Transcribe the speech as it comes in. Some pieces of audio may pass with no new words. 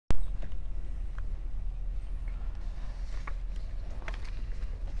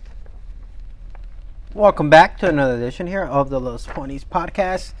Welcome back to another edition here of the Los Ponies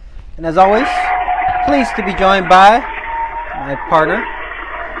podcast. And as always, pleased to be joined by my partner,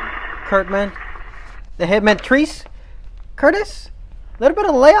 Kurtman, the Hitman Treese. Curtis, a little bit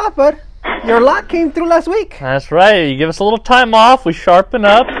of a layoff, but your lot came through last week. That's right. You give us a little time off, we sharpen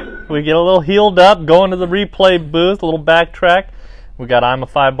up, we get a little healed up, go into the replay booth, a little backtrack. We got I'm a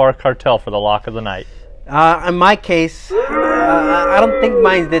 5-bar cartel for the lock of the night. In my case, I don't think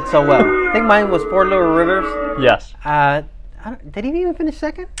mine did so well. I think mine was Four Little Rivers. Yes. Did he even finish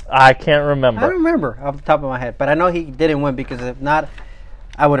second? I can't remember. I don't remember off the top of my head, but I know he didn't win because if not,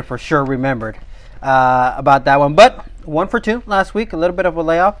 I would have for sure remembered about that one. But 1 for 2 last week, a little bit of a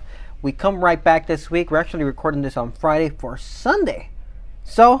layoff. We come right back this week. We're actually recording this on Friday for Sunday.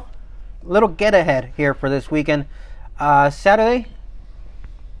 So, little get ahead here for this weekend. Saturday,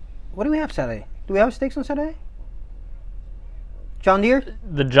 what do we have Saturday? Do we have stakes on Saturday? John Deere?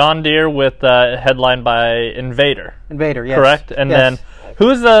 The John Deere with headlined by Invader. Invader, yes. Correct? And yes. then,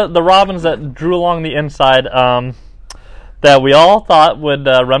 who's the Robins that drew along the inside that we all thought would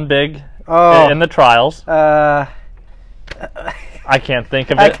run big in the trials? I can't think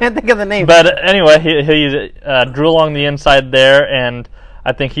of it. I can't think of the name. But anyway, he drew along the inside there, and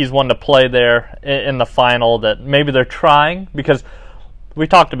I think he's one to play there in the final that maybe they're trying, because we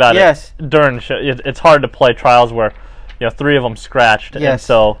talked about it during the show. It's hard to play trials where 3 of them scratched, and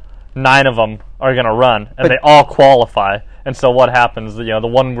so 9 of them are going to run, and they all qualify. And so what happens? The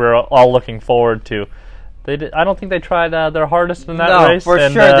one we're all looking forward to. I don't think they tried their hardest in that race. No, for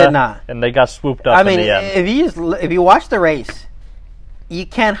sure did not. And they got swooped up in the end. If you watch the race, you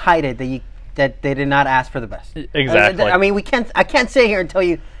can't hide it that they did not ask for the best. Exactly. I mean, I can't sit here and tell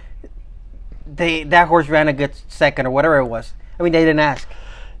you that horse ran a good second or whatever it was. I mean, they didn't ask.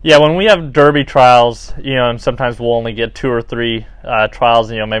 Yeah, when we have Derby trials, and sometimes we'll only get 2 or 3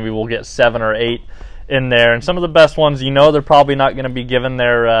 trials, maybe we'll get 7 or 8 in there. And some of the best ones, they're probably not going to be given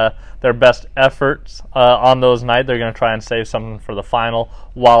their best efforts on those nights. They're going to try and save something for the final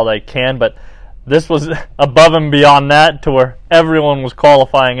while they can. But this was above and beyond that to where everyone was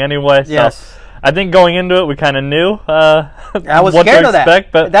qualifying anyway. So yes. I think going into it, we kind of knew I was what scared to of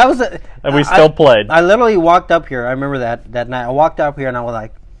expect, that. But we still played. I literally walked up here. I remember that night. I walked up here and I was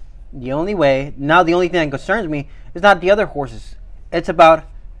like, the only thing that concerns me is not the other horses. It's about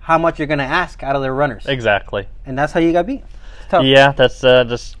how much you're going to ask out of their runners. Exactly. And that's how you got beat. It's tough. Yeah, that's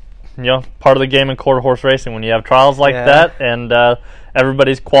just part of the game in quarter horse racing. When you have trials like that and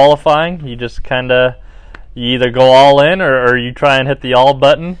everybody's qualifying, you just you either go all in or you try and hit the all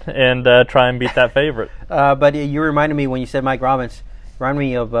button and try and beat that favorite. But you reminded me when you said Mike Robbins, reminded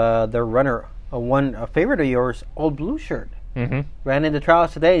me of the runner, a favorite of yours, Old Blue Shirt. Mm-hmm. Ran into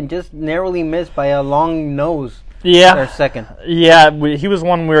trials today and just narrowly missed by a long nose. Yeah. Or second. Yeah, he was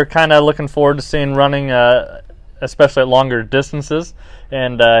one we were kind of looking forward to seeing running, especially at longer distances.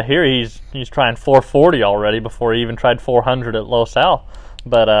 And here he's trying 440 already before he even tried 400 at Los Al.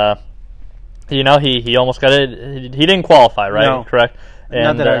 But he almost got it. He didn't qualify, right? No. Correct.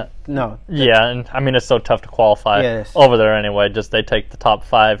 And, no. Yeah, and I mean it's so tough to qualify over there anyway. Just they take the top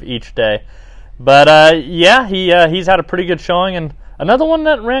 5 each day. But he's had a pretty good showing, and another one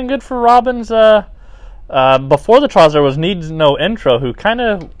that ran good for Robbins before the trials there was Needs No Intro, who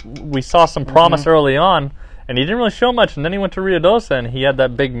we saw some promise early on, and he didn't really show much, and then he went to Ruidoso and he had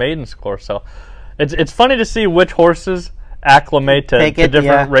that big maiden score. So it's funny to see which horses acclimate to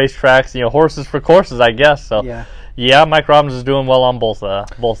different racetracks. Horses for courses, I guess. So Mike Robbins is doing well on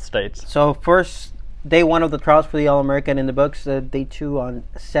both states. So first day 1 of the trials for the All-American in the books. Day 2 on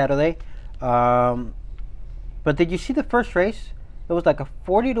Saturday. But did you see the first race? It was like a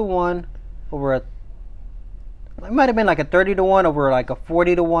 40-1 over it might have been like a 30-1 over like a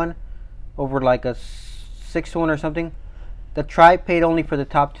 40-1 over like a 6-1 or something. The tribe paid only for the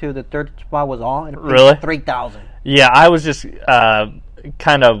top 2. The third spot was all. And it paid really? $3,000. Yeah, I was just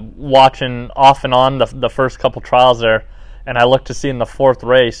kind of watching off and on the first couple trials there, and I looked to see in the 4th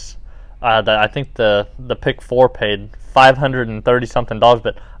race that I think the pick 4 paid $530-something,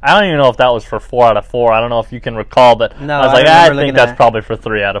 but I don't even know if that was for 4 out of 4. I don't know if you can recall, but no, I was like, I think that's probably for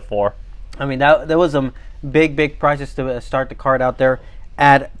 3 out of 4. I mean, there was some big prizes to start the card out there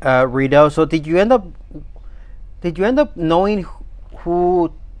at Rideau. So did you end up knowing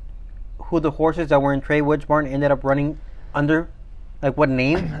who the horses that were in Trey Woods barn ended up running under? Like what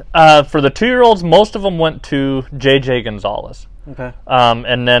name? For the 2-year-olds, most of them went to J.J. Gonzalez. Okay.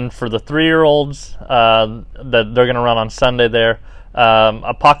 And then for the 3-year-olds, that they're going to run on Sunday there,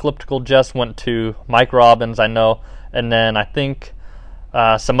 Apocalyptical Jess went to Mike Robbins, I know, and then I think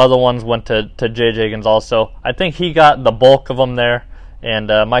some other ones went to J.J. Gonzalez. So I think he got the bulk of them there, and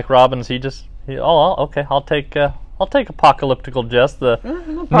Mike Robbins, he Okay. I'll take Apocalyptical Jest, the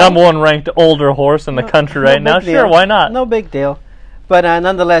number 1 ranked older horse in the country right now. Sure, why not? No big deal. But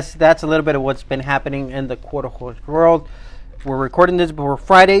nonetheless, that's a little bit of what's been happening in the quarter horse world. We're recording this before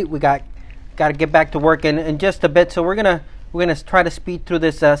Friday. We got to get back to work in just a bit. So we're gonna try to speed through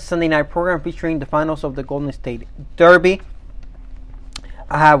this Sunday night program featuring the finals of the Golden State Derby.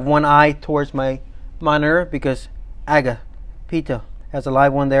 I have one eye towards my monitor because Agapito has a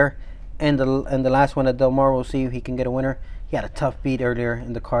live one there, and the last one at Del Mar. We'll see if he can get a winner. He had a tough beat earlier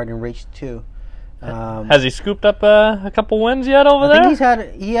in the card in race 2. Has he scooped up a couple wins yet over there? I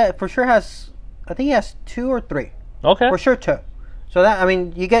think he has 2 or 3. Okay, for sure 2. So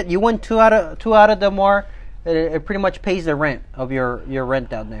that you win 2 out of Del Mar. It pretty much pays the rent of your rent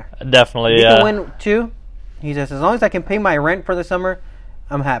down there. Definitely, you can win 2. He says, as long as I can pay my rent for the summer,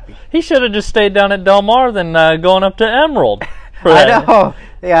 I'm happy. He should have just stayed down at Del Mar than going up to Emerald. I know.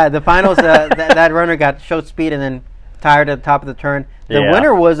 Yeah, the finals, that runner showed speed and then tired at the top of the turn. The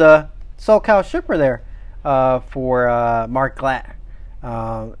winner was SoCal Shipper there for Mark Glatt,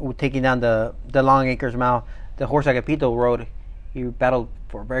 taking down the Long Acres Mile. The horse Agapito rode. He battled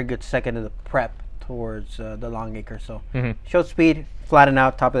for a very good second in the prep towards the Long Acres. So showed speed, flattened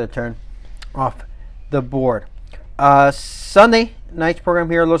out, top of the turn, off the board. Sunday night's program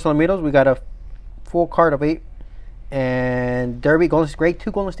here at Los Alamitos. We got a full card of 8. And Derby, Grade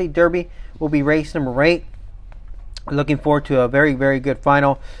 2 Golden State Derby will be race number 8. Looking forward to a very, very good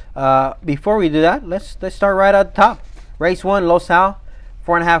final. Before we do that, let's start right at the top. Race 1, Los Al,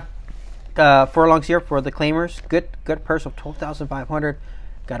 4.5 furlongs here for the claimers. Good purse of $12,500.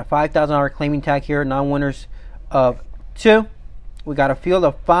 Got a $5,000 claiming tag here. Non-winners of 2. We got a field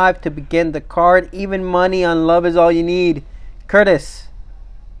of 5 to begin the card. Even money on Love Is All You Need. Curtis,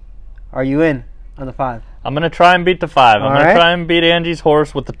 are you in on the 5? I'm going to try and beat the 5. I'm going to try and beat Angie's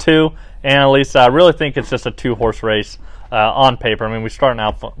horse with the 2. Annalisa, I really think it's just a 2-horse race on paper. I mean, we're starting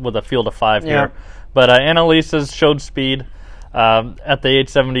out with a field of 5 here. But Annalisa's showed speed at the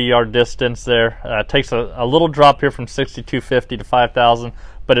 870-yard distance there. Takes a little drop here from 6,250 to 5,000,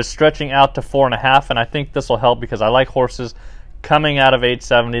 but is stretching out to 4.5. And I think this will help because I like horses coming out of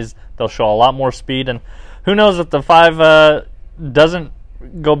 870s. They'll show a lot more speed. And who knows if the 5 doesn't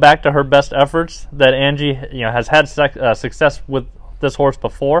go back to her best efforts, that Angie has had success with this horse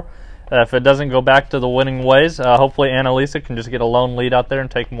before. If it doesn't go back to the winning ways, hopefully Annalisa can just get a lone lead out there and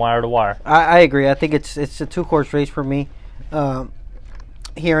take them wire to wire. I agree. I think it's a 2-horse race for me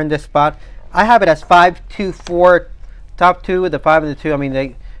here in this spot. I have it as 5-2-4, top 2 with the 5 and the 2.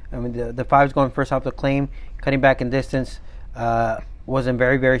 The 5's going first off the claim, cutting back in distance. Was in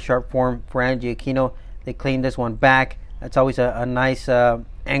very, very sharp form for Angie Aquino. They claimed this one back. That's always a nice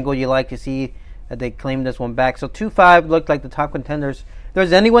angle you like to see, that they claimed this one back. So 2-5 looked like the top contenders. If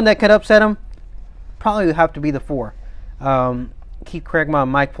there's anyone that could upset them, probably would have to be the 4. Keith Craigmont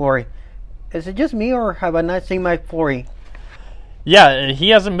and Mike Flory. Is it just me, or have I not seen Mike Flory? Yeah, he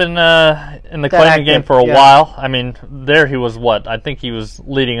hasn't been in the claiming game for a while. I mean, there he was I think he was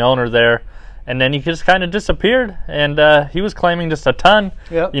leading owner there. And then he just kind of disappeared, and he was claiming just a ton,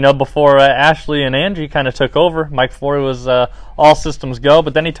 before Ashley and Angie kind of took over. Mike Flory was all systems go,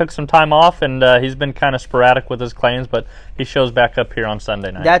 but then he took some time off, and he's been kind of sporadic with his claims, but he shows back up here on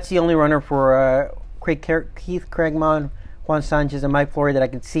Sunday night. That's the only runner for Keith Craigmont, Juan Sanchez, and Mike Flory that I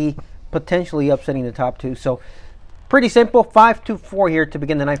can see potentially upsetting the top 2. So pretty simple, 5-2-4 here to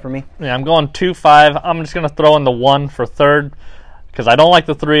begin the night for me. Yeah, I'm going 2-5. I'm just going to throw in the 1 for third, because I don't like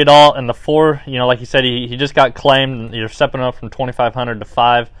the 3 at all, and the 4, like you said, he just got claimed. You're stepping up from 2,500 to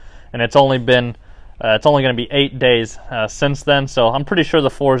 5, and it's only going to be 8 days since then. So I'm pretty sure the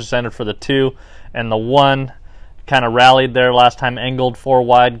 4 is just entered for the 2, and the 1 kind of rallied there last time, angled 4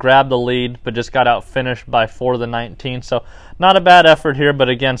 wide, grabbed the lead, but just got out finished by 4 to the 19. So not a bad effort here, but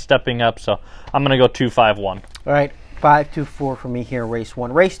again stepping up. So I'm going to go 2-5-1. All right, 5-2-4 for me here. Race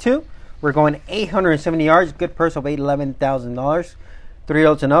 1, race 2. We're going 870 yards, good purse of $11,000.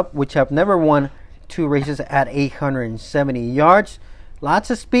 3-year-olds and up, which have never won 2 races at 870 yards.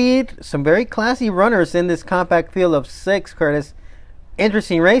 Lots of speed, some very classy runners in this compact field of 6, Curtis.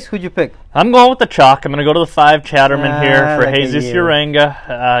 Interesting race. Who'd you pick? I'm going with the chalk. I'm going to go to the 5 Chatterman here for Jesus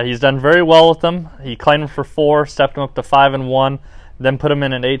Uranga. He's done very well with them. He claimed him for 4, stepped him up to 5 and 1, then put him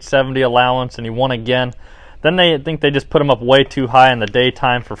in an 870 allowance, and he won again. Then they think they just put him up way too high in the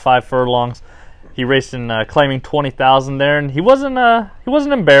daytime for 5 furlongs. He raced in claiming 20,000 there, and he wasn't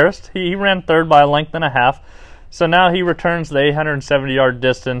embarrassed. He ran third by a length and a half. So now he returns the 870-yard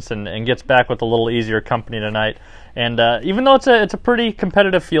distance and gets back with a little easier company tonight. And even though it's a pretty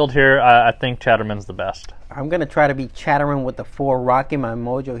competitive field here, I think Chatterman's the best. I'm going to try to be Chatterman with the 4, rocking my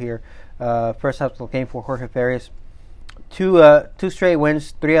mojo here. First half of the game for Jorge Farias. Two straight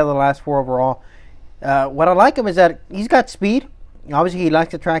wins, 3 out of the last 4 overall. What I like him is that he's got speed. Obviously, he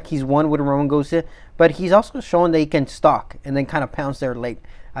likes the track. He's won with Ramon Gusi, but he's also shown that he can stalk and then kind of pounce there late.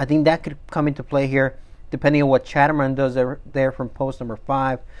 I think that could come into play here, depending on what Chatterman does there from post number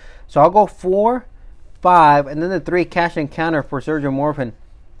 5. So I'll go 4, 5, and then the 3 Cash Encounter for Sergio Morfin.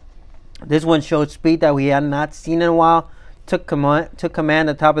 This one showed speed that we had not seen in a while. Took command at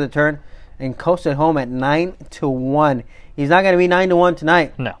the top of the turn and coasted home at 9-1. He's not going to be 9-1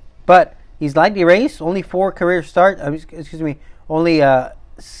 tonight. No, but he's lightly raced. Only 4 career starts. Only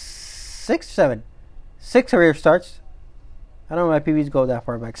 6 career starts. I don't know why PBs go that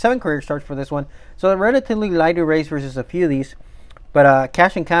far back. 7 career starts for this one. So a relatively lighter race versus a few of these. But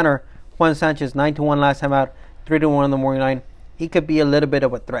Cash Encounter, Juan Sanchez, 9-1 last time out, 3-1 on the morning line. He could be a little bit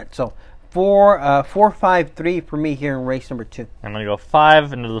of a threat. So 4-5-3 for me here in race number 2. I'm going to go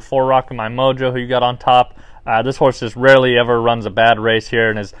 5 into the 4 Rockin' My Mojo, who you got on top. This horse just rarely ever runs a bad race here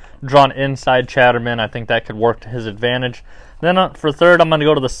and is drawn inside Chatterman. I think that could work to his advantage. Then for third, I'm going to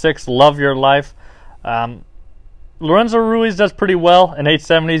go to the 6, Love Your Life. Lorenzo Ruiz does pretty well in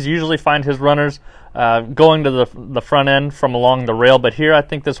 870s. Usually find his runners going to the front end from along the rail. But here I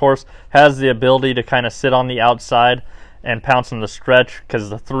think this horse has the ability to kind of sit on the outside and pounce in the stretch,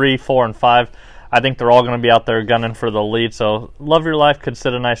 because the 3, 4, and 5, I think they're all going to be out there gunning for the lead. So Love Your Life could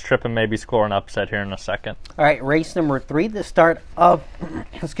sit a nice trip and maybe score an upset here in a second. All right, race number 3, the start of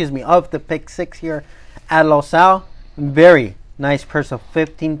of the pick 6 here at Los Al. Very nice purse of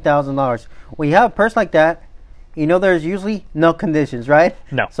 $15,000. When you have a purse like that, you know there's usually no conditions, right?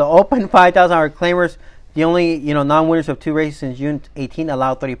 No. So open $5,000 claimers. The only non-winners of 2 races since June 18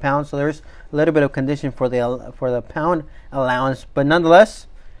 allow 30 pounds. So there's a little bit of condition for the pound allowance, but nonetheless,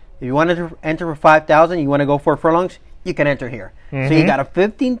 if you wanted to enter for 5,000, you want to go for furlongs, you can enter here. Mm-hmm. So you got a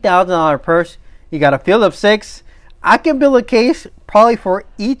 $15,000 purse. You got a field of 6. I can build a case probably for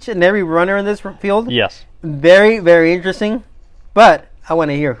each and every runner in this field. Yes. Very, very interesting. But I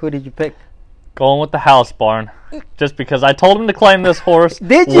want to hear, who did you pick? Going with the House Barn. Just because I told him to claim this horse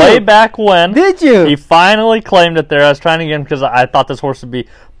Did you? Way back when. Did you? He finally claimed it there. I was trying to get him because I thought this horse would be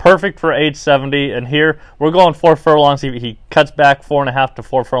perfect for 870. And here we're going 4 furlongs. He cuts back 4.5 to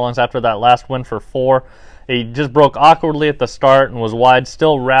 4 furlongs after that last win for 4. He just broke awkwardly at the start and was wide.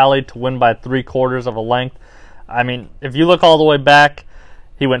 Still rallied to win by 3/4 of a length. I mean, if you look all the way back,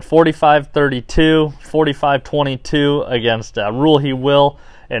 he went 45-32, 45-22 against Rule He Will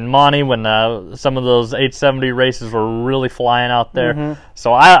and Monty when some of those 870 races were really flying out there. Mm-hmm.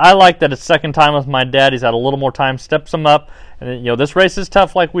 So I like that it's second time with my dad. He's had a little more time, steps him up. And this race is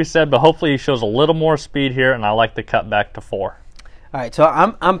tough, like we said, but hopefully he shows a little more speed here, and I like the cut back to 4. All right, so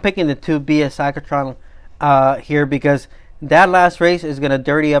I'm picking the 2 BS Cyclotron here because that last race is going to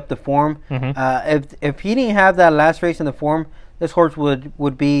dirty up the form. Mm-hmm. If he didn't have that last race in the form, this horse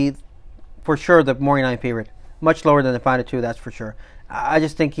would be for sure the morning line favorite. Much lower than the 5-2, that's for sure. I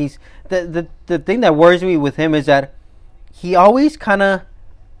just think he's the thing that worries me with him is that he always kind of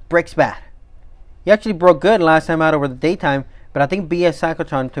breaks bad. He actually broke good last time out over the daytime, but I think BS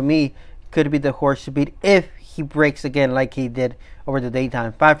Cyclotron to me could be the horse to beat if he breaks again like he did over the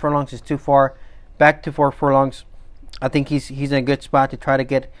daytime. 5 furlongs is too far. Back to 4 furlongs. I think he's in a good spot to try to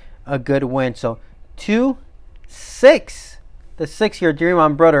get a good win. So 2, 6, the 6-year Dream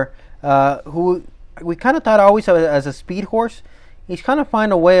On Brother, who we kind of thought always as a speed horse. He's kind of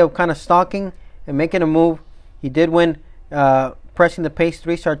find a way of kind of stalking and making a move. He did win, pressing the pace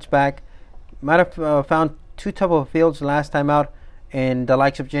 3 starts back. Might have found 2 tough of fields last time out in the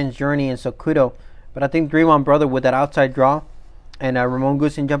likes of Jen's Journey and Socudo. But I think Dream On Brother with that outside draw and Ramon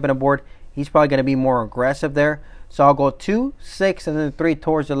Gusin jumping aboard, he's probably going to be more aggressive there. So I'll go 2, 6, and then 3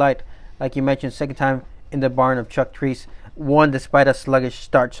 Towards the Light. Like you mentioned, second time in the barn of Chuck Treese. Won despite a sluggish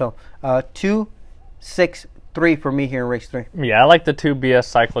start. So 2, 6, 3 for me here in race 3. Yeah, I like the 2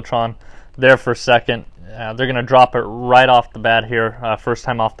 BS Cyclotron there for second. They're going to drop it right off the bat here, first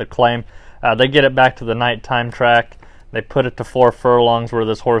time off the claim. They get it back to the nighttime track. They put it to 4 furlongs where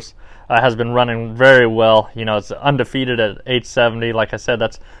this horse has been running very well. It's undefeated at 870. Like I said,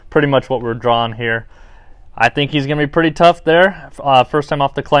 that's pretty much what we're drawing here. I think he's going to be pretty tough there. First time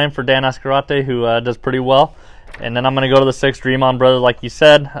off the claim for Dan Escarate, who does pretty well. And then I'm going to go to the 6 Dream On Brother, like you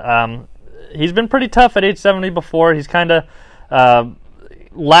said. He's been pretty tough at 870 before. He's kind of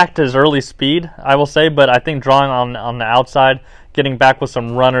lacked his early speed, I will say, but I think drawing on the outside, getting back with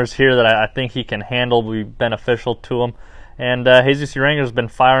some runners here that I think he can handle will be beneficial to him. And Jesus Urango has been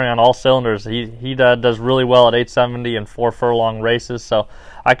firing on all cylinders. He does really well at 870 and 4 furlong races, so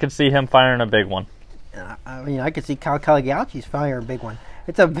I could see him firing a big one. I mean, I could see Cal Caligauchi's firing a big one.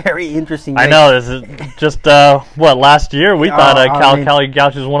 It's a very interesting race. I know. This is just, last year we thought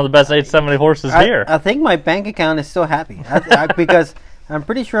Caligauchi was one of the best 870 horses here. I think my bank account is still happy because I'm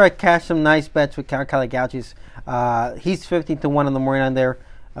pretty sure I cashed some nice bets with Cal Caligauchi's. He's 15-1 on the morning on there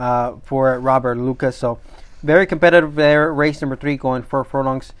for Robert Lucas. So very competitive there. Race number 3 going 4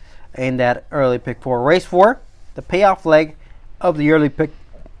 furlongs in that early pick 4. Race 4, the payoff leg of the early pick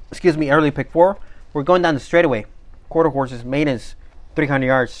 4. We're going down the straightaway. Quarter horses, maidens, 300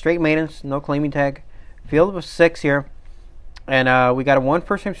 yards. Straight maidens, no claiming tag. Field of 6 here. And we got a 1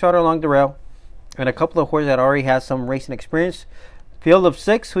 first-time starter along the rail. And a couple of horses that already has some racing experience. Field of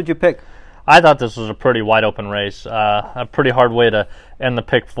 6, who'd you pick? I thought this was a pretty wide open race. A pretty hard way to end the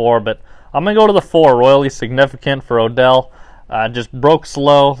pick 4. But I'm going to go to the 4, Royally Significant for Odell. Just broke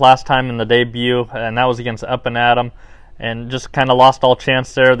slow last time in the debut. And that was against Up and Adam. And just kind of lost all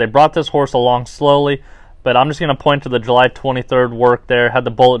chance there. They brought this horse along slowly. But I'm just going to point to the July 23rd work there. Had the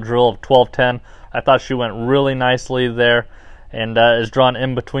bullet drill of 12:10. I thought she went really nicely there. And is drawn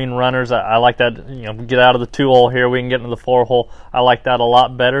in between runners. I like that. Get out of the 2-hole here. We can get into the 4-hole. I like that a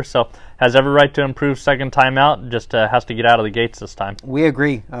lot better. So has every right to improve second time out. Just has to get out of the gates this time. We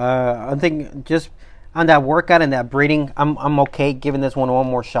agree. I think just on that workout and that breeding, I'm okay giving this one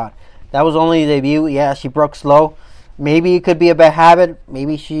more shot. That was only the debut. Yeah, she broke slow. Maybe it could be a bad habit.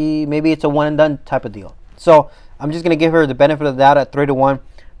 Maybe it's a one and done type of deal. So I'm just gonna give her the benefit of the doubt at 3-1.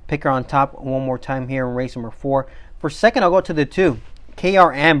 Pick her on top one more time here in race number 4. For second, I'll go to the 2,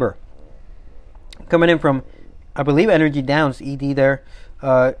 KR Amber. Coming in from, I believe, Energy Downs, ED there.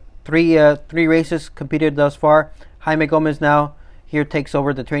 Three races competed thus far. Jaime Gomez now here takes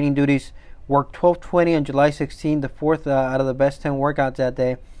over the training duties. Worked 12:20 on July 16, the 4th out of the best 10 workouts that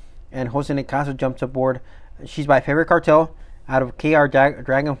day. And Jose Nicaso jumps aboard. She's my favorite cartel out of KR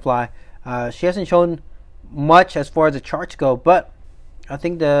Dragonfly. She hasn't shown much as far as the charts go, but I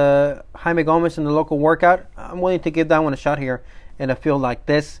think the Jaime Gomez in the local workout, I'm willing to give that one a shot here in a field like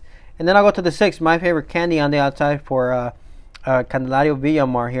this. And then I'll go to the 6, my favorite Candy on the outside for Candelario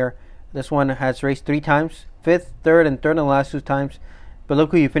Villamar here. This one has raced 3 times, 5th, 3rd, and 3rd in the last 2 times. But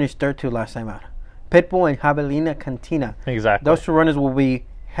look who you finished 3rd to last time out. Pitbull and Javelina Cantina. Exactly. Those 2 runners will be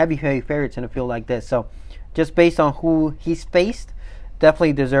heavy favorites in a field like this. So just based on who he's faced,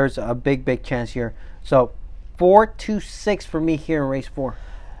 definitely deserves a big chance here. So 4-2-6 for me here in race 4.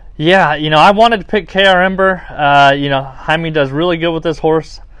 Yeah, I wanted to pick KR Ember. Jaime does really good with this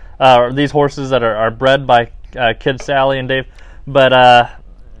horse, these horses that are bred by Kid Sally and Dave. But I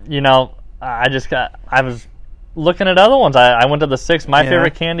was looking at other ones. I went to the 6. My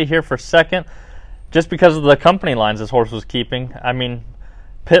favorite Candy here for second, just because of the company lines this horse was keeping. I mean,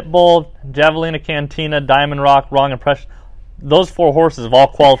 Pitbull, Javelina Cantina, Diamond Rock, Wrong Impression. Those 4 horses have all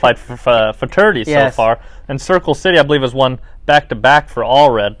qualified for fraternity so far. And Circle City, I believe, has won back-to-back for All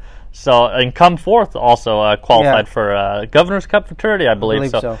Red. So, and Come Forth also qualified for Governor's Cup fraternity, I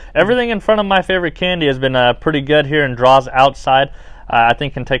believe. So everything in front of my favorite Candy has been pretty good here and draws outside. I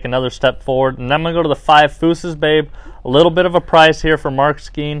think can take another step forward. And I'm going to go to the 5, Foose's Babe. A little bit of a price here for Mark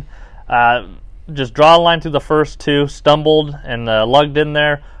Skeen. Just draw a line through the first 2. Stumbled and lugged in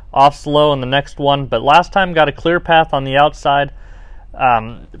there. Off slow in the next one, but last time got a clear path on the outside.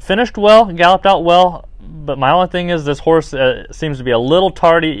 Finished well, galloped out well, but my only thing is this horse seems to be a little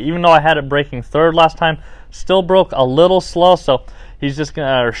tardy. Even though I had it breaking 3rd last time, still broke a little slow, so she's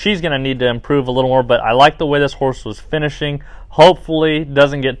gonna need to improve a little more. But I like the way this horse was finishing. Hopefully,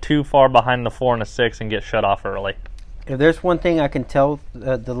 doesn't get too far behind the 4 and the 6 and get shut off early. If there's one thing I can tell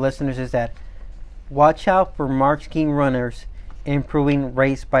the listeners is that watch out for Mark Skeen runners improving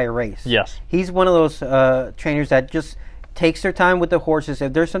race by race. Yes. He's one of those trainers that just takes their time with the horses.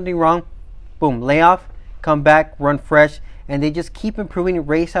 If there's something wrong, boom, lay off, come back, run fresh, and they just keep improving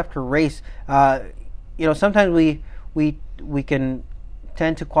race after race. Sometimes we can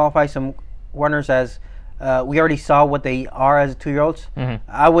tend to qualify some runners as we already saw what they are as 2-year-olds. Mm-hmm.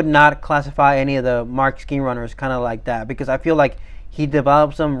 I would not classify any of the Mark Skeen runners kind of like that, because I feel like he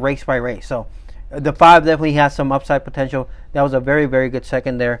develops them race by race. So the 5 definitely has some upside potential. That was a very good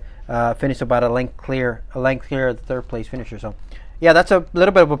second there. Finished about a length clear of the 3rd place finisher. So yeah, that's a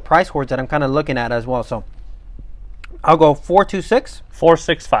little bit of a price horse that I'm kind of looking at as well. So I'll go 4-2-6.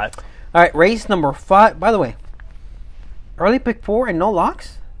 4-6-5. All right, race number 5. By the way, early pick 4 and no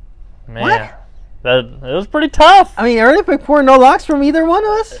locks. Man. What? It was pretty tough. I mean, early pick 4, no locks from either one of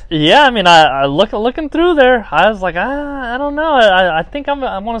us. Yeah, I mean, I looking through there, I was like, I don't know. I think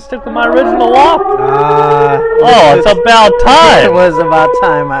I want to stick with my original lock. It's about time. It was about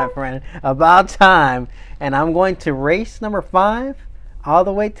time, my friend. About time. And I'm going to race number 5. all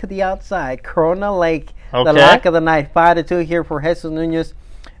the way to the outside. Corona Lake, the lock of the night. 5-2 here for Jesus Nunez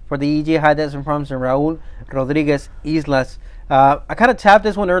for the EJ High Desert Farms and Raul Rodriguez Islas. I kind of tapped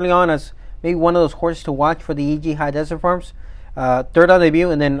this one early on as maybe one of those horses to watch for the EJ High Desert Farms. Third on debut,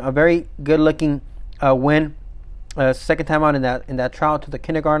 and then a very good-looking win. Second time out in that trial to the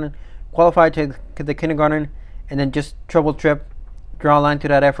kindergarten, qualified to the kindergarten, and then just trouble trip, draw line to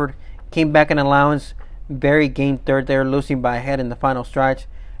that effort. Came back in allowance, very game third there, losing by a head in the final stretch,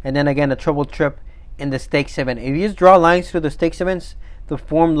 and then again a trouble trip in the Stakes event. If you just draw lines through the Stakes events, the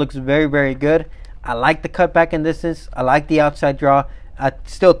form looks very, very good. I like the cutback in distance. I like the outside draw. I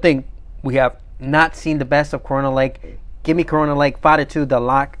still think we have not seen the best of Corona Lake. Give me Corona Lake 5-2, the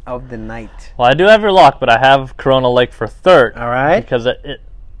lock of the night. Well, I do have your lock, but I have Corona Lake for third. All right. Because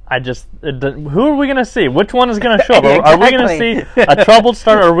who are we going to see? Which one is going to show up? Exactly. Are we going to see a troubled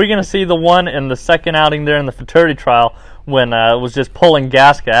start, or are we going to see the one in the second outing there in the Futurity trial when it was just pulling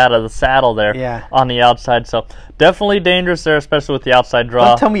Gasca out of the saddle there on the outside? So definitely dangerous there, especially with the outside draw.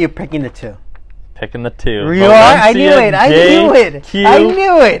 Don't tell me you're picking the two. Picking the two. You are? I knew it. I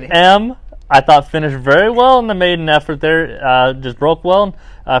knew it. I thought finished very well in the maiden effort there. Just broke well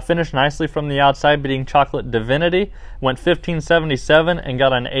and finished nicely from the outside, beating Chocolate Divinity. Went 15.77 and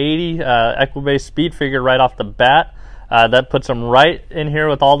got an 80 Equibase speed figure right off the bat. That puts him right in here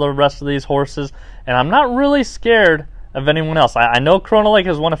with all the rest of these horses. And I'm not really scared of anyone else. I know Corona Lake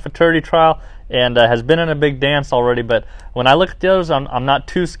has won a Futurity trial and has been in a big dance already, but when I look at the others, I'm not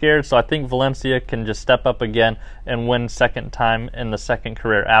too scared, so I think Valencia can just step up again and win second time in the second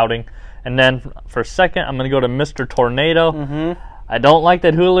career outing. And then for second, I'm going to go to Mr. Tornado. Mm-hmm. I don't like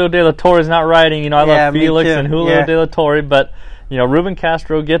that Julio De La Torre is not riding. I love Felix and Julio De La Torre, but Ruben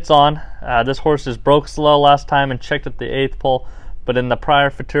Castro gets on. This horse just broke slow last time and checked at the 8th pole, but in the prior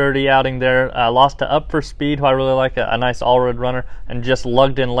Futurity outing there, lost to Up for Speed, who I really like, a nice all-road runner, and just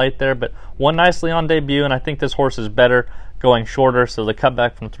lugged in late there, but won nicely on debut, and I think this horse is better going shorter, so the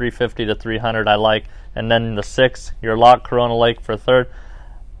cutback from 350 to 300 I like. And then the 6, your lock, Corona Lake for third.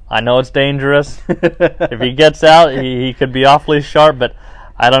 I know it's dangerous. If he gets out, he could be awfully sharp, but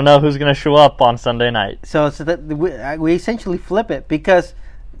I don't know who's going to show up on Sunday night. So we essentially flip it, because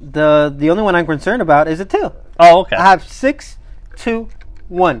the only one I'm concerned about is a 2. Oh, okay. I have 6, 2,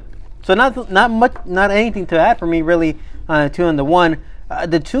 1. So not anything to add for me really on the 2 and the 1.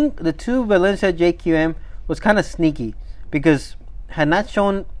 The two Valencia JQM was kind of sneaky because had not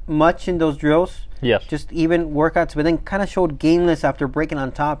shown much in those drills. Yes. Just even workouts, but then kind of showed gameless after breaking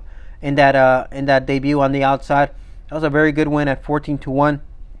on top in that debut on the outside. That was a very good win at 14-1.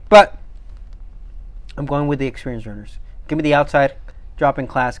 But I'm going with the experienced runners. Give me the outside, drop in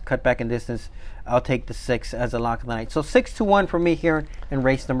class, cut back in distance. I'll take the 6 as a lock of the night. So 6-1 for me here in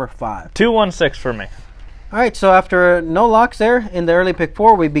race number 5. 2-1-6 for me. All right, so after no locks there in the early pick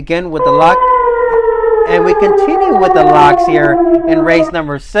 4, we begin with the lock. And we continue with the locks here in race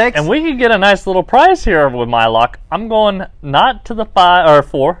number 6. And we could get a nice little prize here with my lock. I'm going not to the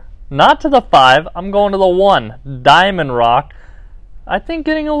 4, not to the 5. I'm going to the 1, Diamond Rock. I think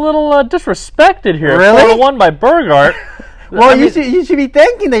getting a little disrespected here. Really? 4-1 by Burgart. Well, you should be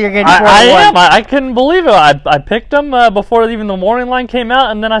thanking that you're getting 4-1. I am. I couldn't believe it. I picked him before even the morning line came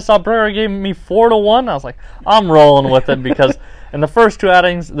out, and then I saw Burgart gave me 4-1. I was like, I'm rolling with it because in the first 2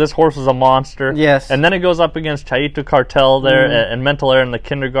 outings, this horse was a monster. Yes. And then it goes up against Chaito Cartel there and Mental Air in the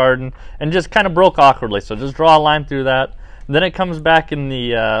kindergarten and just kind of broke awkwardly. So just draw a line through that. Then it comes back in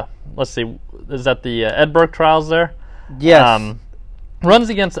the, let's see, is that the Ed Burke trials there? Yes. Runs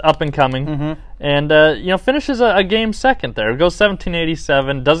against Up and Coming and, finishes a game second there. It goes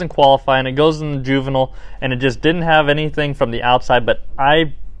 17.87, doesn't qualify, and it goes in the juvenile, and it just didn't have anything from the outside, but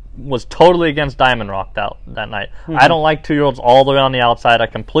I was totally against Diamond Rock that night. I don't like 2-year-olds all the way on the outside. I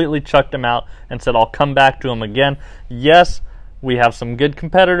completely chucked him out and said I'll come back to him again. Yes, we have some good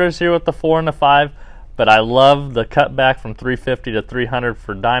competitors here with the 4 and the 5, but I love the cutback from 350 to 300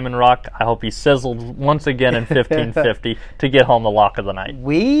 for Diamond Rock. I hope he sizzled once again in 1550 to get home the lock of the night.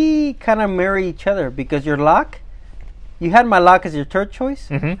 We kind of marry each other because your lock, you had my lock as your third choice.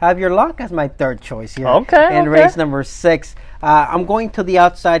 I have your lock as my third choice here. In race number 6. I'm going to the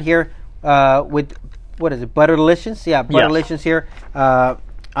outside here with, what is it, Butterlicious? Yeah, Butterlicious here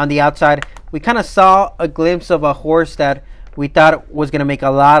on the outside. We kind of saw a glimpse of a horse that we thought was going to make a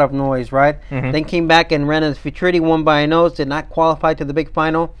lot of noise, right? Then came back and ran as Futurity, won by a nose, did not qualify to the big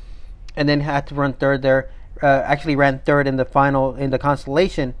final, and then had to run third there. Actually ran third in the final, in the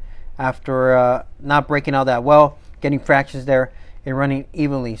Constellation, after not breaking out that well, getting fractions there and running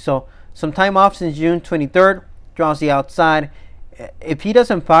evenly. So some time off since June 23rd, draws the outside. If he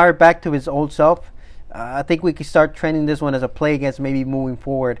doesn't fire back to his old self, I think we could start trending this one as a play against maybe moving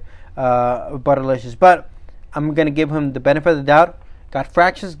forward, Butterlicious. But I'm going to give him the benefit of the doubt. Got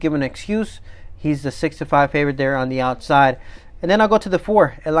Fractious, give an excuse. He's the 6-5 favorite there on the outside. And then I'll go to the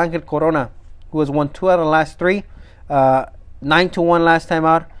 4, El Angel Corona, who has won 2 out of the last 3. 9-1 last time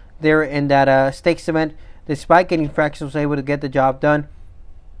out there in that stakes event. Despite getting Fractious, was able to get the job done.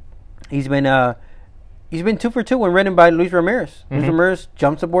 He's been 2 for 2 when ridden by Luis Ramirez. Luis Ramirez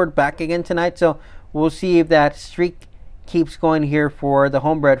jumps aboard back again tonight, so we'll see if that streak keeps going here for the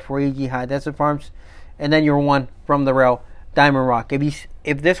homebred for E.G. High Desert Farms. And then your 1 from the rail, Diamond Rock.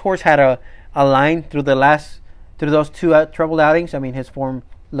 If this horse had a line through those 2 troubled outings, I mean, his form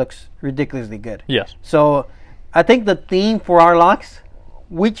looks ridiculously good. Yes. So I think the theme for our locks,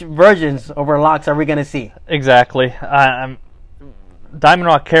 which versions of our locks are we going to see? Exactly. Diamond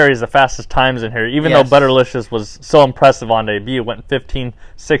Rock carries the fastest times in here, even though Butterlicious was so impressive on debut, went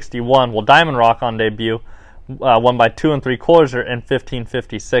 15:61. Well, Diamond Rock on debut won by 2 3/4 in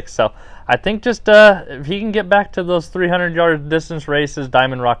 15:56. So I think just if he can get back to those 300-yard distance races,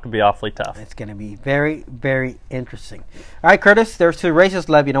 Diamond Rock could be awfully tough. It's going to be very, very interesting. All right, Curtis, there's 2 races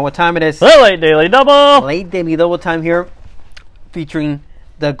left. You know what time it is? The Late Daily Double! Late Daily Double time here, featuring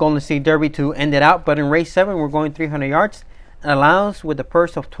the Golden State Derby to end it out. But in race 7, we're going 300 yards. Allowance with a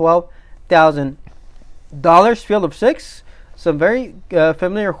purse of $12,000. Field of 6. Some very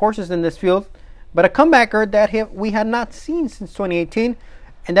familiar horses in this field. But a comebacker that we had not seen since 2018.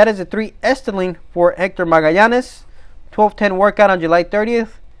 And that is a 3 Esteline for Hector Magallanes. 12:10 workout on July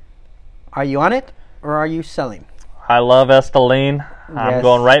 30th. Are you on it or are you selling? I love Esteline. I'm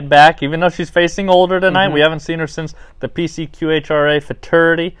going right back. Even though she's facing older tonight, we haven't seen her since the PCQHRA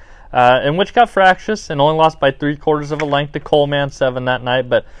Futurity. In which got Fractious and only lost by 3/4 of a length to Coleman 7 that night.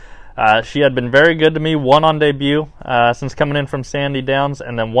 But she had been very good to me. Won on debut since coming in from Sandy Downs,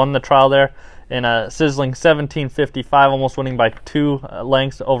 and then won the trial there in a sizzling 17:55, almost winning by 2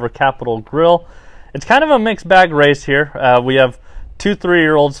 lengths over Capital Grill. It's kind of a mixed bag race here. We have 2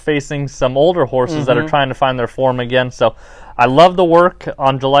 3-year-olds facing some older horses that are trying to find their form again. So I love the work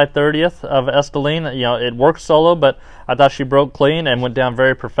on July 30th of Esteline. You know, it worked solo, but I thought she broke clean and went down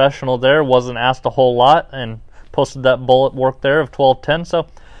very professional there. Wasn't asked a whole lot and posted that bullet work there of 12:10. So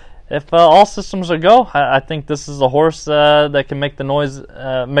if all systems are go, I think this is a horse that can make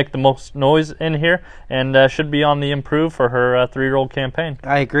the most noise in here, and should be on the improve for her 3-year-old campaign.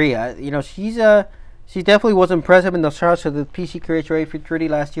 I agree. She definitely was impressive in the starts of the PCQHRA Futurity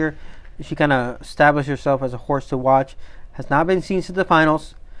last year. She kind of established herself as a horse to watch. Has not been seen since the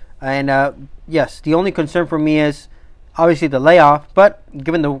finals. And yes, the only concern for me is obviously the layoff, but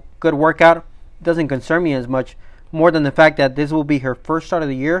given the good workout, it doesn't concern me as much, more than the fact that this will be her first start of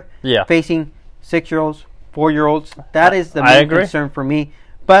the year, facing 6-year-olds, 4-year-olds. That is the main concern for me.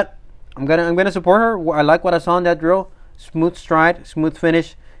 But I'm gonna support her. I like what I saw in that drill. Smooth stride, smooth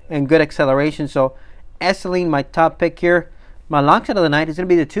finish, and good acceleration. So Esteline, my top pick here. My long shot of the night is going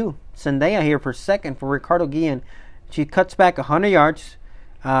to be the 2. Zendaya here for second for Ricardo Guillen. She cuts back 100 yards,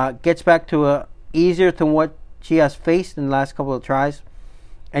 gets back to easier than what she has faced in the last couple of tries,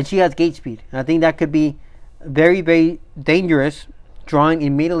 and she has gate speed. And I think that could be very, very dangerous, drawing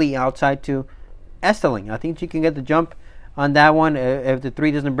immediately outside to Esteline. I think she can get the jump on that one if the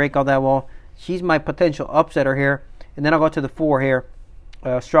 3 doesn't break all that well. She's my potential upsetter here. And then I'll go to the 4 here.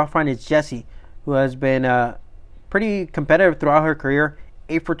 Strawfine is Jessie, who has been pretty competitive throughout her career.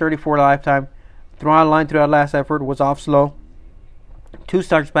 8 for 34 lifetime. Threw on line throughout last effort. Was off slow. 2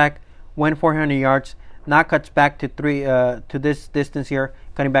 starts back. Went 400 yards. Now cuts back to this distance here.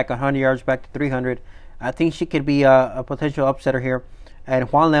 Cutting back 100 yards back to 300. I think she could be a potential upsetter here.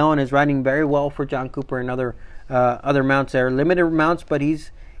 And Juan Leon is riding very well for John Cooper and other mounts there. Limited mounts, but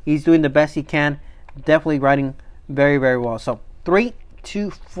he's doing the best he can. Definitely riding very, very well. So 3, 2,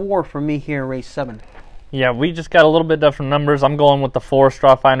 4 for me here in race 7. Yeah, we just got a little bit different numbers. I'm going with the 4,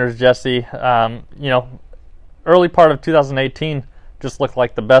 Strawfinder's Jessie. Early part of 2018 just looked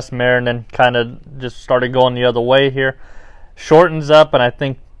like the best mare, and then kind of just started going the other way here. Shortens up, and I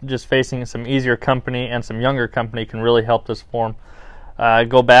think just facing some easier company and some younger company can really help this form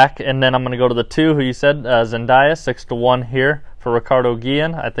go back. And then I'm going to go to the 2, who you said, Zendaya, 6-1 here for Ricardo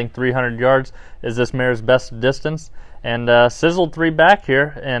Guillen. I think 300 yards is this mare's best distance. And sizzled 3 back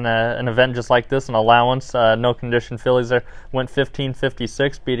here in an event just like this, an allowance, no condition fillies there. Went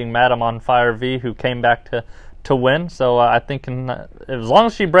 15:56, beating Madam on Fire V, who came back to win. So I think as long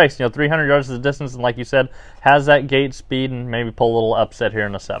as she breaks, 300 yards is the distance, and like you said, has that gate speed, and maybe pull a little upset here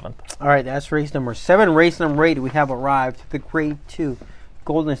in the 7th. All right, that's race number 7. Race number 8, we have arrived. The Grade 2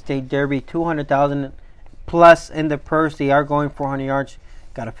 Golden State Derby, 200,000 plus in the purse. They are going 400 yards.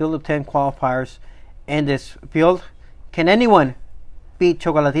 Got a field of 10 qualifiers. in this field. Can anyone beat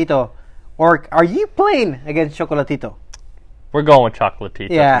Chocolatito? Or are you playing against Chocolatito? We're going with Chocolatito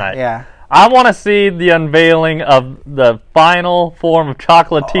tonight. Yeah. I want to see the unveiling of the final form of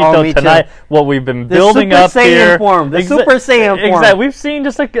Chocolatito tonight. Too. What we've been building up here. The Super Saiyan form. Exactly. We've seen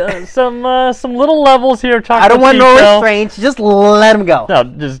just like some little levels here. Chocolatito. I don't want no restraints. Just let him go. No,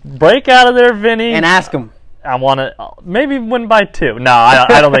 just break out of there, Vinny, and ask him. I want to maybe win by 2. No,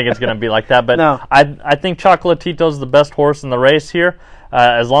 I don't think it's going to be like that. But no. I think Chocolatito's the best horse in the race here.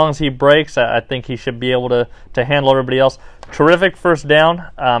 As long as he breaks, I think he should be able to handle everybody else. Terrific first down.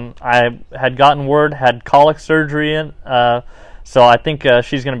 I had gotten word, had colic surgery in, so I think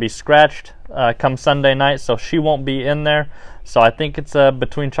she's going to be scratched come Sunday night, so she won't be in there. So I think it's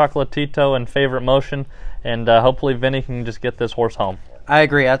between Chocolatito and Favorite Motion, and hopefully Vinny can just get this horse home. I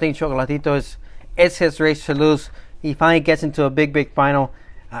agree. I think Chocolatito it's his race to lose. He finally gets into a big final.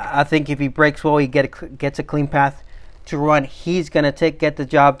 I think if he breaks well, he gets a clean path to run. He's going to get the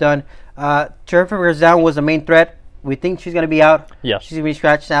job done. Terrific First Down was the main threat. We think she's going to be out. Yes. She's going to be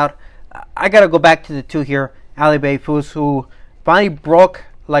scratched out. I got to go back to the 2 here. Ali Bayfus, who finally broke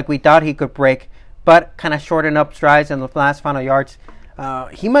like we thought he could break, but kind of shortened up strides in the last final yards.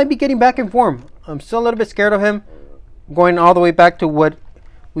 He might be getting back in form. I'm still a little bit scared of him, going all the way back to what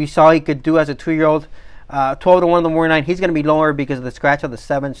we saw he could do as a 2-year-old. 12-1 the morning line. He's going to be lower because of the scratch of the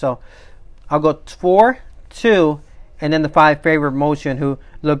 7. So I'll go 4, 2, and then the 5 Favorite Motion, who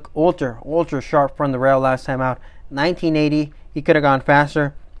looked ultra sharp from the rail last time out. 1980, he could have gone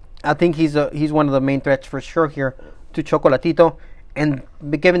faster. I think he's one of the main threats for sure here to Chocolatito. And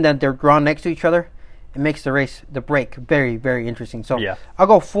given that they're drawn next to each other, it makes the break, very, very interesting. So yeah. I'll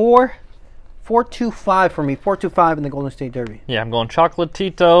go 4-2-5 for me. 4-2-5 in the Golden State Derby. Yeah, I'm going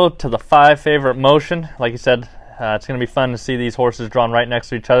Chocolatito to the 5 Favorite Motion. Like you said, it's going to be fun to see these horses drawn right next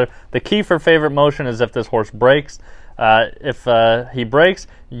to each other. The key for Favorite Motion is if this horse breaks. If he breaks,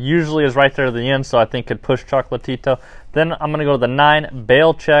 usually is right there at the end, so I think could push Chocolatito. Then I'm going to go to the 9,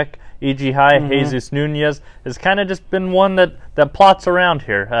 Bail Check. E.G. High, Jesus Nunez has kind of just been one that plots around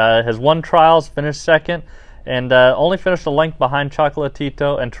here. Has won trials, finished second, and only finished a length behind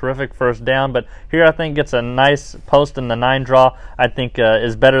Chocolatito and Terrific First Down. But here I think gets a nice post in the 9 draw. I think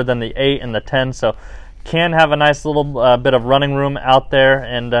is better than the 8 and the 10, so can have a nice little bit of running room out there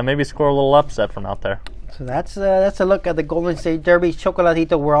and maybe score a little upset from out there. So that's a look at the Golden State Derby.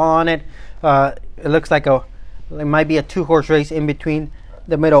 Chocolatito, we're all on it. It looks like it might be a 2-horse race in between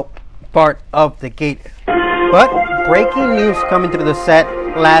the middle part of the gate. But breaking news coming through the set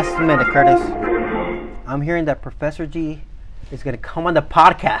last minute, Curtis. I'm hearing that Professor G is going to come on the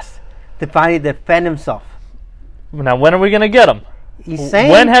podcast to finally defend himself. Now, when are we going to get him? He's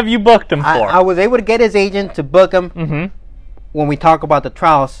saying, when have you booked him for? I was able to get his agent to book him when we talk about the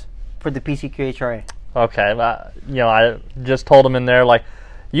trials for the PCQHRA. Okay, I just told him in there, like,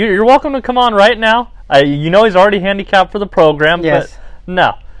 you're welcome to come on right now. He's already handicapped for the program, yes. But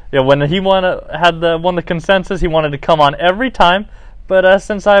no. Yeah, when he won the consensus, he wanted to come on every time. But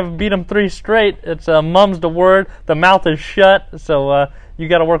since I've beat him 3 straight, it's mum's the word. The mouth is shut. So you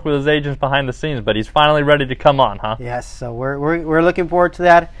got to work with his agents behind the scenes. But he's finally ready to come on, huh? Yes. So we're looking forward to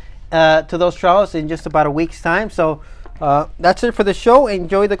that, to those trials in just about a week's time. So that's it for the show.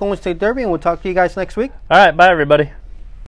 Enjoy the Golden State Derby, and we'll talk to you guys next week. All right. Bye, everybody.